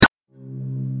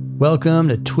Welcome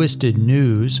to Twisted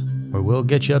News, where we'll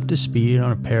get you up to speed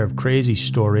on a pair of crazy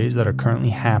stories that are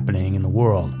currently happening in the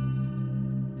world.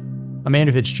 I'm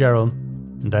Andy Fitzgerald,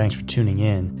 and thanks for tuning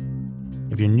in.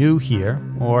 If you're new here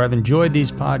or have enjoyed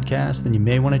these podcasts, then you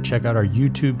may want to check out our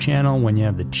YouTube channel when you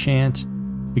have the chance,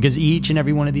 because each and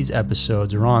every one of these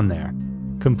episodes are on there,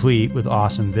 complete with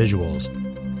awesome visuals.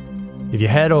 If you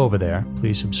head over there,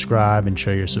 please subscribe and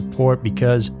show your support,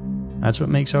 because that's what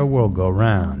makes our world go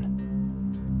round.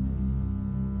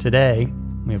 Today,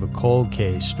 we have a cold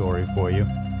case story for you,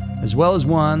 as well as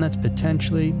one that's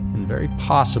potentially and very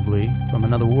possibly from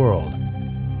another world.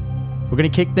 We're going to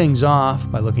kick things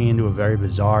off by looking into a very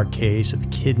bizarre case of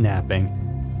kidnapping,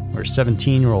 where a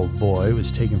 17-year-old boy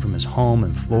was taken from his home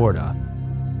in Florida.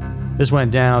 This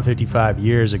went down 55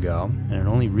 years ago, and it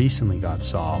only recently got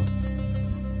solved.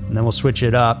 And then we'll switch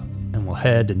it up, and we'll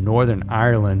head to Northern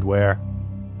Ireland, where,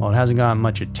 while it hasn't gotten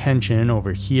much attention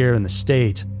over here in the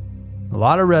States, a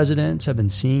lot of residents have been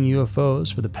seeing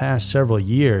UFOs for the past several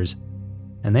years,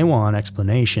 and they want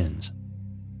explanations.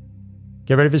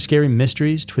 Get ready for Scary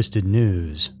Mysteries, Twisted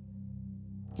News.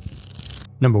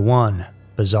 Number 1.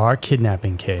 Bizarre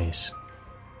Kidnapping Case.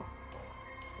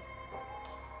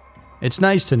 It's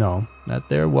nice to know that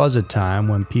there was a time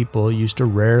when people used to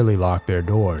rarely lock their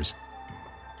doors.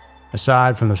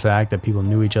 Aside from the fact that people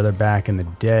knew each other back in the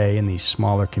day in these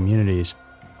smaller communities,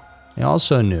 they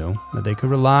also knew that they could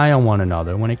rely on one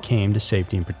another when it came to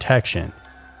safety and protection.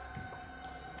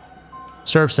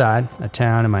 Surfside, a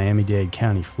town in Miami-Dade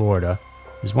County, Florida,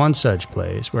 is one such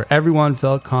place where everyone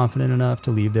felt confident enough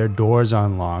to leave their doors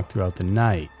unlocked throughout the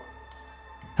night.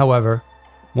 However,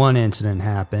 one incident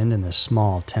happened in this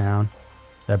small town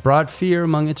that brought fear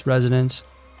among its residents,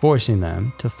 forcing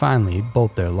them to finally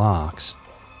bolt their locks.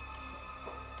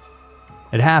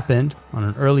 It happened on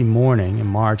an early morning in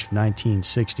March of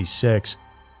 1966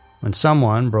 when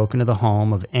someone broke into the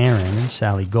home of Aaron and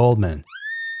Sally Goldman.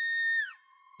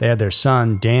 They had their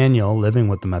son, Daniel, living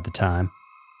with them at the time.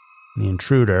 The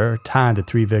intruder tied the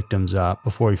 3 victims up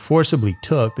before he forcibly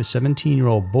took the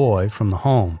 17-year-old boy from the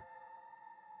home.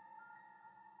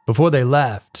 Before they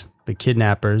left, the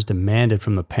kidnappers demanded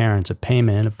from the parents a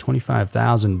payment of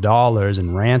 $25,000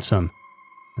 in ransom,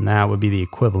 and that would be the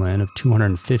equivalent of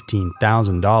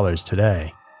 $215,000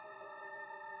 today.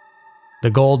 The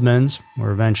Goldmans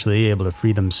were eventually able to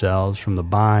free themselves from the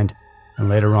bind and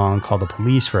later on called the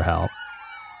police for help.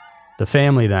 The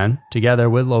family then, together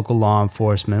with local law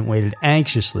enforcement, waited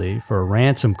anxiously for a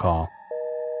ransom call,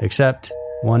 except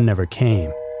one never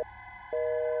came.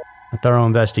 A thorough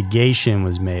investigation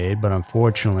was made, but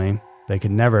unfortunately, they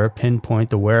could never pinpoint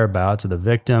the whereabouts of the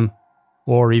victim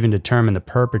or even determine the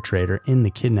perpetrator in the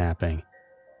kidnapping.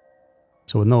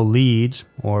 So with no leads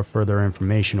or further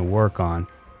information to work on,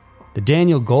 the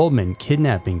Daniel Goldman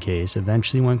kidnapping case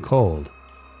eventually went cold.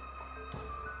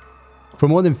 For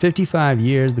more than 55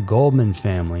 years, the Goldman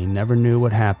family never knew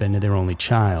what happened to their only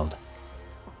child.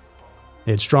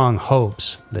 They had strong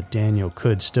hopes that Daniel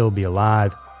could still be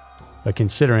alive, but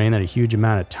considering that a huge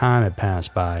amount of time had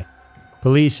passed by,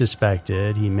 police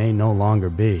suspected he may no longer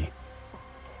be.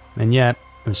 And yet,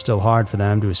 it was still hard for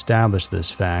them to establish this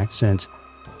fact since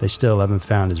they still haven't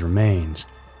found his remains.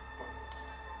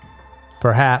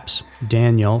 Perhaps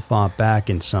Daniel fought back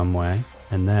in some way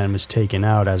and then was taken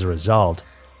out as a result.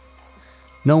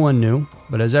 No one knew,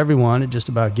 but as everyone had just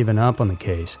about given up on the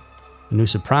case, a new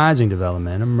surprising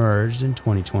development emerged in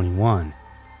 2021.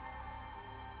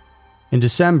 In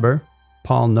December,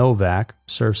 Paul Novak,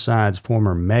 Surfside's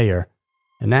former mayor,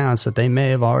 announced that they may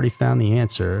have already found the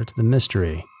answer to the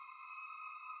mystery.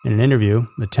 In an interview,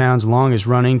 the town's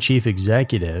longest-running chief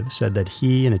executive said that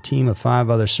he and a team of 5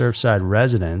 other Surfside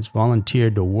residents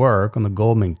volunteered to work on the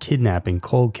Goldman kidnapping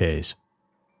cold case.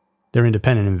 Their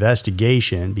independent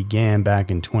investigation began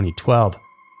back in 2012,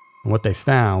 and what they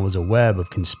found was a web of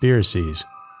conspiracies.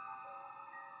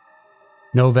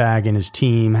 Novak and his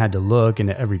team had to look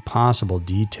into every possible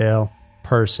detail,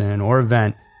 person, or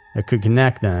event that could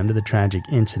connect them to the tragic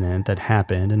incident that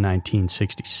happened in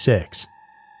 1966.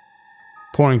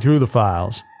 Pouring through the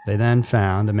files, they then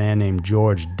found a man named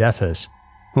George Defus,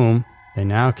 whom they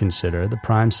now consider the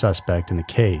prime suspect in the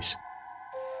case.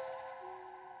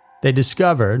 They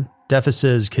discovered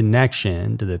Defus's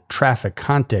connection to the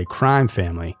Trafficante crime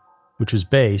family, which was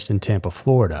based in Tampa,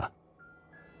 Florida.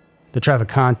 The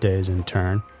Trafficantes, in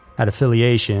turn, had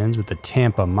affiliations with the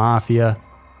Tampa Mafia,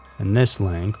 and this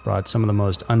link brought some of the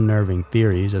most unnerving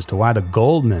theories as to why the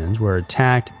Goldmans were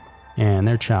attacked and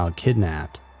their child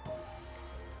kidnapped.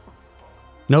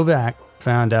 Novak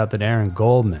found out that Aaron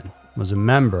Goldman was a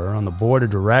member on the board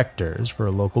of directors for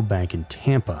a local bank in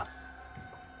Tampa.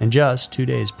 And just 2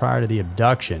 days prior to the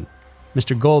abduction,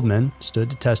 Mr. Goldman stood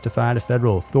to testify to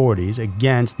federal authorities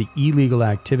against the illegal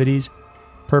activities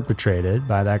perpetrated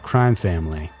by that crime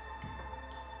family.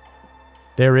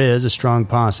 There is a strong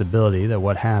possibility that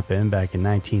what happened back in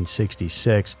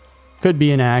 1966 could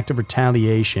be an act of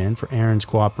retaliation for Aaron's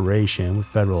cooperation with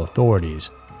federal authorities.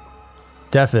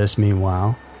 Defus,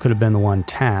 meanwhile, could have been the one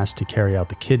tasked to carry out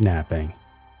the kidnapping.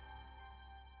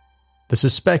 The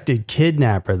suspected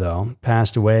kidnapper, though,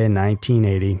 passed away in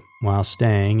 1980 while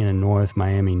staying in a North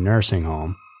Miami nursing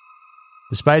home.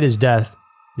 Despite his death,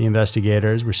 the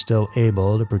investigators were still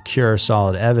able to procure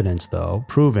solid evidence, though,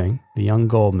 proving the young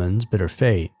Goldman's bitter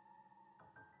fate.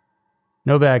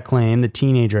 Novak claimed the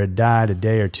teenager had died a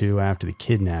day or two after the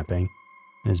kidnapping,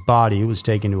 and his body was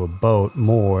taken to a boat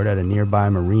moored at a nearby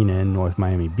marina in North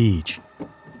Miami Beach.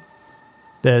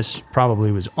 This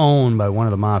probably was owned by one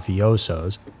of the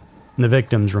mafiosos, and the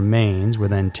victim's remains were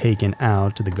then taken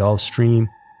out to the Gulf Stream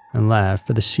and left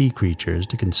for the sea creatures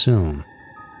to consume.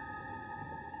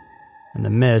 In the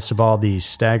midst of all these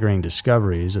staggering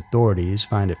discoveries, authorities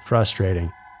find it frustrating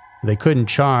that they couldn't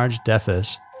charge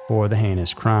Defus for the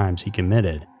heinous crimes he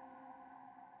committed.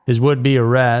 His would-be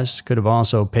arrest could have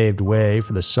also paved way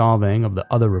for the solving of the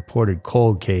other reported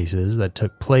cold cases that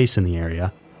took place in the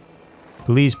area.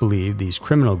 Police believe these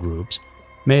criminal groups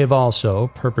may have also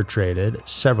perpetrated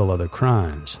several other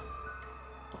crimes.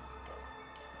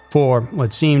 For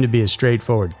what seemed to be a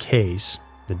straightforward case,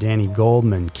 the Danny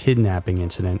Goldman kidnapping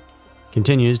incident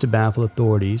continues to baffle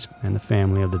authorities and the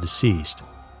family of the deceased.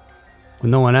 With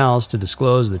no one else to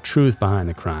disclose the truth behind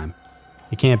the crime,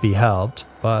 it can't be helped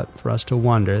but for us to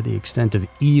wonder the extent of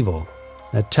evil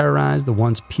that terrorized the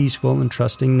once peaceful and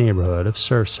trusting neighborhood of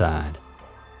Surfside.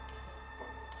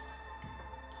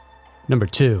 Number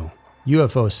 2.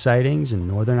 UFO sightings in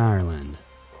Northern Ireland.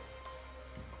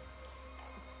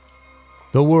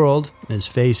 The world is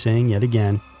facing, yet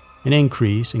again, an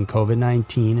increase in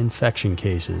COVID-19 infection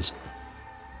cases.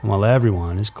 And while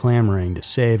everyone is clamoring to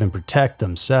save and protect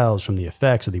themselves from the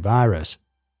effects of the virus,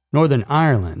 Northern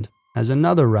Ireland has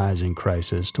another rising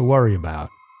crisis to worry about,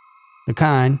 the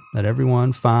kind that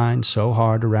everyone finds so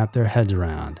hard to wrap their heads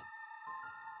around.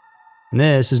 And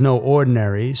this is no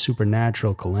ordinary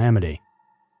supernatural calamity,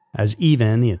 as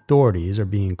even the authorities are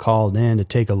being called in to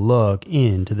take a look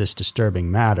into this disturbing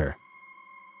matter.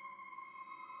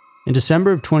 In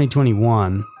December of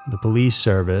 2021, the Police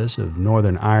Service of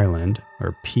Northern Ireland,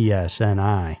 or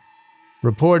PSNI,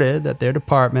 reported that their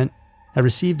department had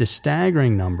received a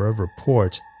staggering number of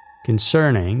reports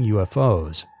concerning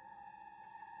UFOs.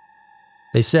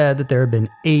 They said that there had been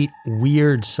 8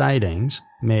 weird sightings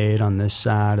made on this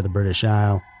side of the British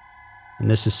Isle, and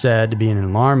this is said to be an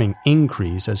alarming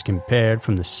increase as compared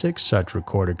from the 6 such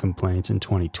recorded complaints in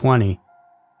 2020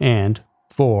 and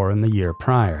 4 in the year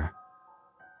prior.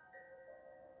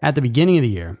 At the beginning of the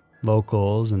year,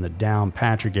 locals in the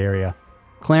Downpatrick area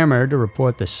clamored to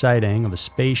report the sighting of a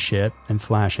spaceship and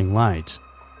flashing lights.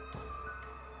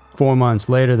 4 months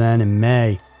later then, in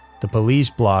May, the police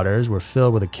blotters were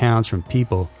filled with accounts from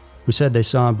people who said they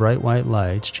saw bright white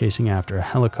lights chasing after a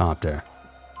helicopter.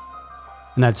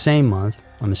 In that same month,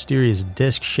 a mysterious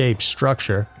disc-shaped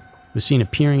structure was seen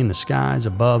appearing in the skies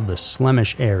above the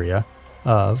Slemish area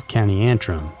of County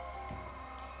Antrim.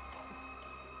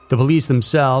 The police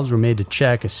themselves were made to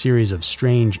check a series of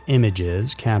strange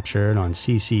images captured on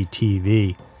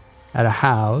CCTV at a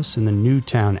house in the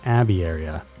Newtown Abbey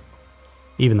area.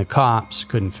 Even the cops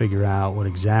couldn't figure out what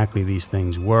exactly these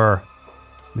things were.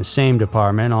 The same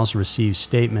department also received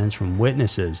statements from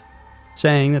witnesses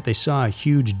saying that they saw a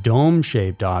huge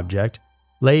dome-shaped object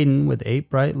laden with 8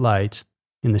 bright lights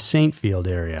in the Saintfield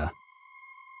area.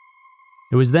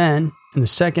 It was then, in the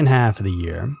second half of the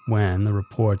year, when the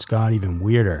reports got even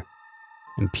weirder,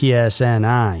 and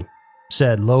PSNI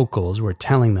said locals were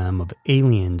telling them of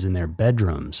aliens in their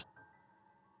bedrooms.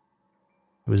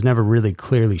 It was never really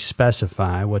clearly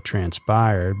specified what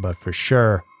transpired, but for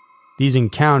sure, these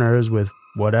encounters with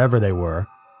whatever they were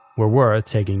worth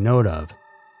taking note of.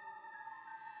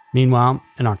 Meanwhile,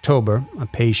 in October, a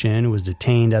patient who was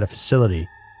detained at a facility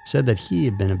said that he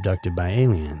had been abducted by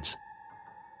aliens.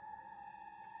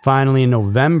 Finally, in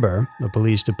November, the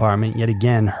police department yet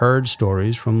again heard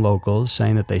stories from locals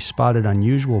saying that they spotted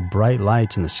unusual bright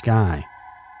lights in the sky.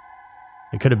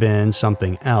 It could have been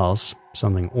something else,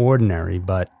 something ordinary,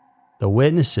 but the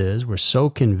witnesses were so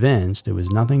convinced it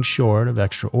was nothing short of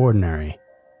extraordinary.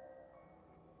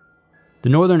 The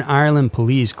Northern Ireland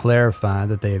police clarified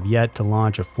that they have yet to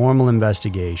launch a formal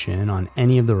investigation on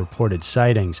any of the reported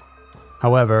sightings.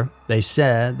 However, they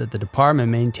said that the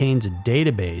department maintains a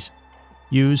database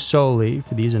used solely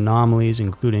for these anomalies,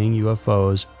 including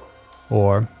UFOs,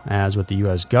 or, as what the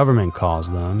US government calls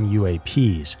them,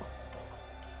 UAPs.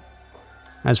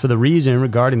 As for the reason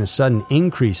regarding the sudden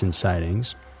increase in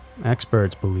sightings,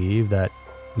 experts believe that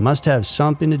it must have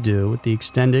something to do with the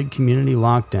extended community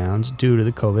lockdowns due to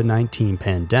the COVID-19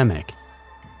 pandemic.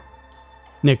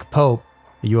 Nick Pope,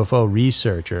 a UFO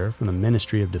researcher from the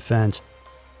Ministry of Defense,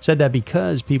 said that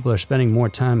because people are spending more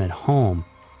time at home,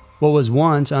 what was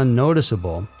once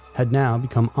unnoticeable had now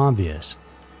become obvious.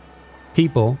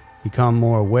 People become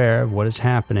more aware of what is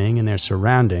happening in their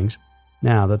surroundings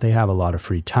now that they have a lot of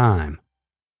free time.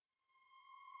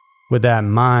 With that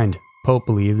in mind, Pope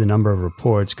believed the number of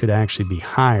reports could actually be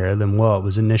higher than what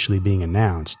was initially being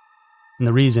announced. And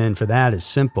the reason for that is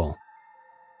simple.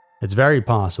 It's very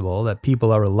possible that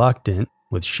people are reluctant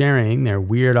with sharing their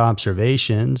weird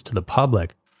observations to the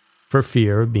public for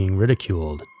fear of being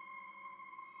ridiculed.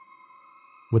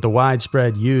 With the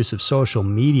widespread use of social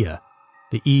media,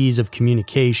 the ease of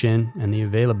communication, and the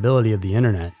availability of the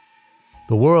internet,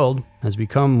 the world has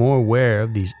become more aware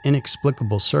of these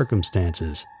inexplicable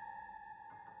circumstances.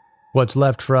 What's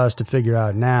left for us to figure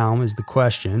out now is the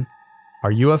question,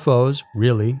 are UFOs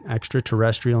really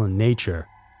extraterrestrial in nature,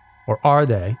 or are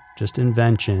they just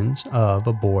inventions of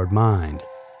a bored mind?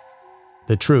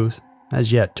 The truth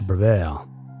has yet to prevail.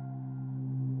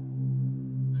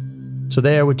 So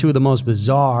there were two of the most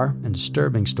bizarre and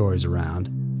disturbing stories around.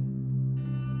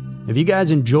 If you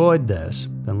guys enjoyed this,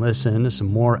 then listen to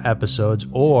some more episodes,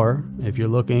 or if you're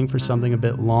looking for something a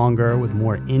bit longer with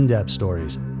more in-depth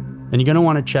stories, then you're going to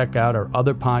want to check out our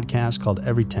other podcast called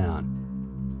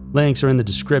Everytown. Links are in the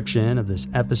description of this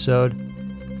episode,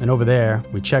 and over there,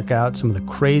 we check out some of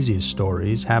the craziest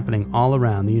stories happening all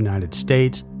around the United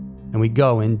States, and we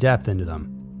go in depth into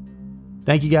them.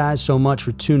 Thank you guys so much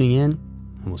for tuning in,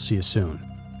 and we'll see you soon.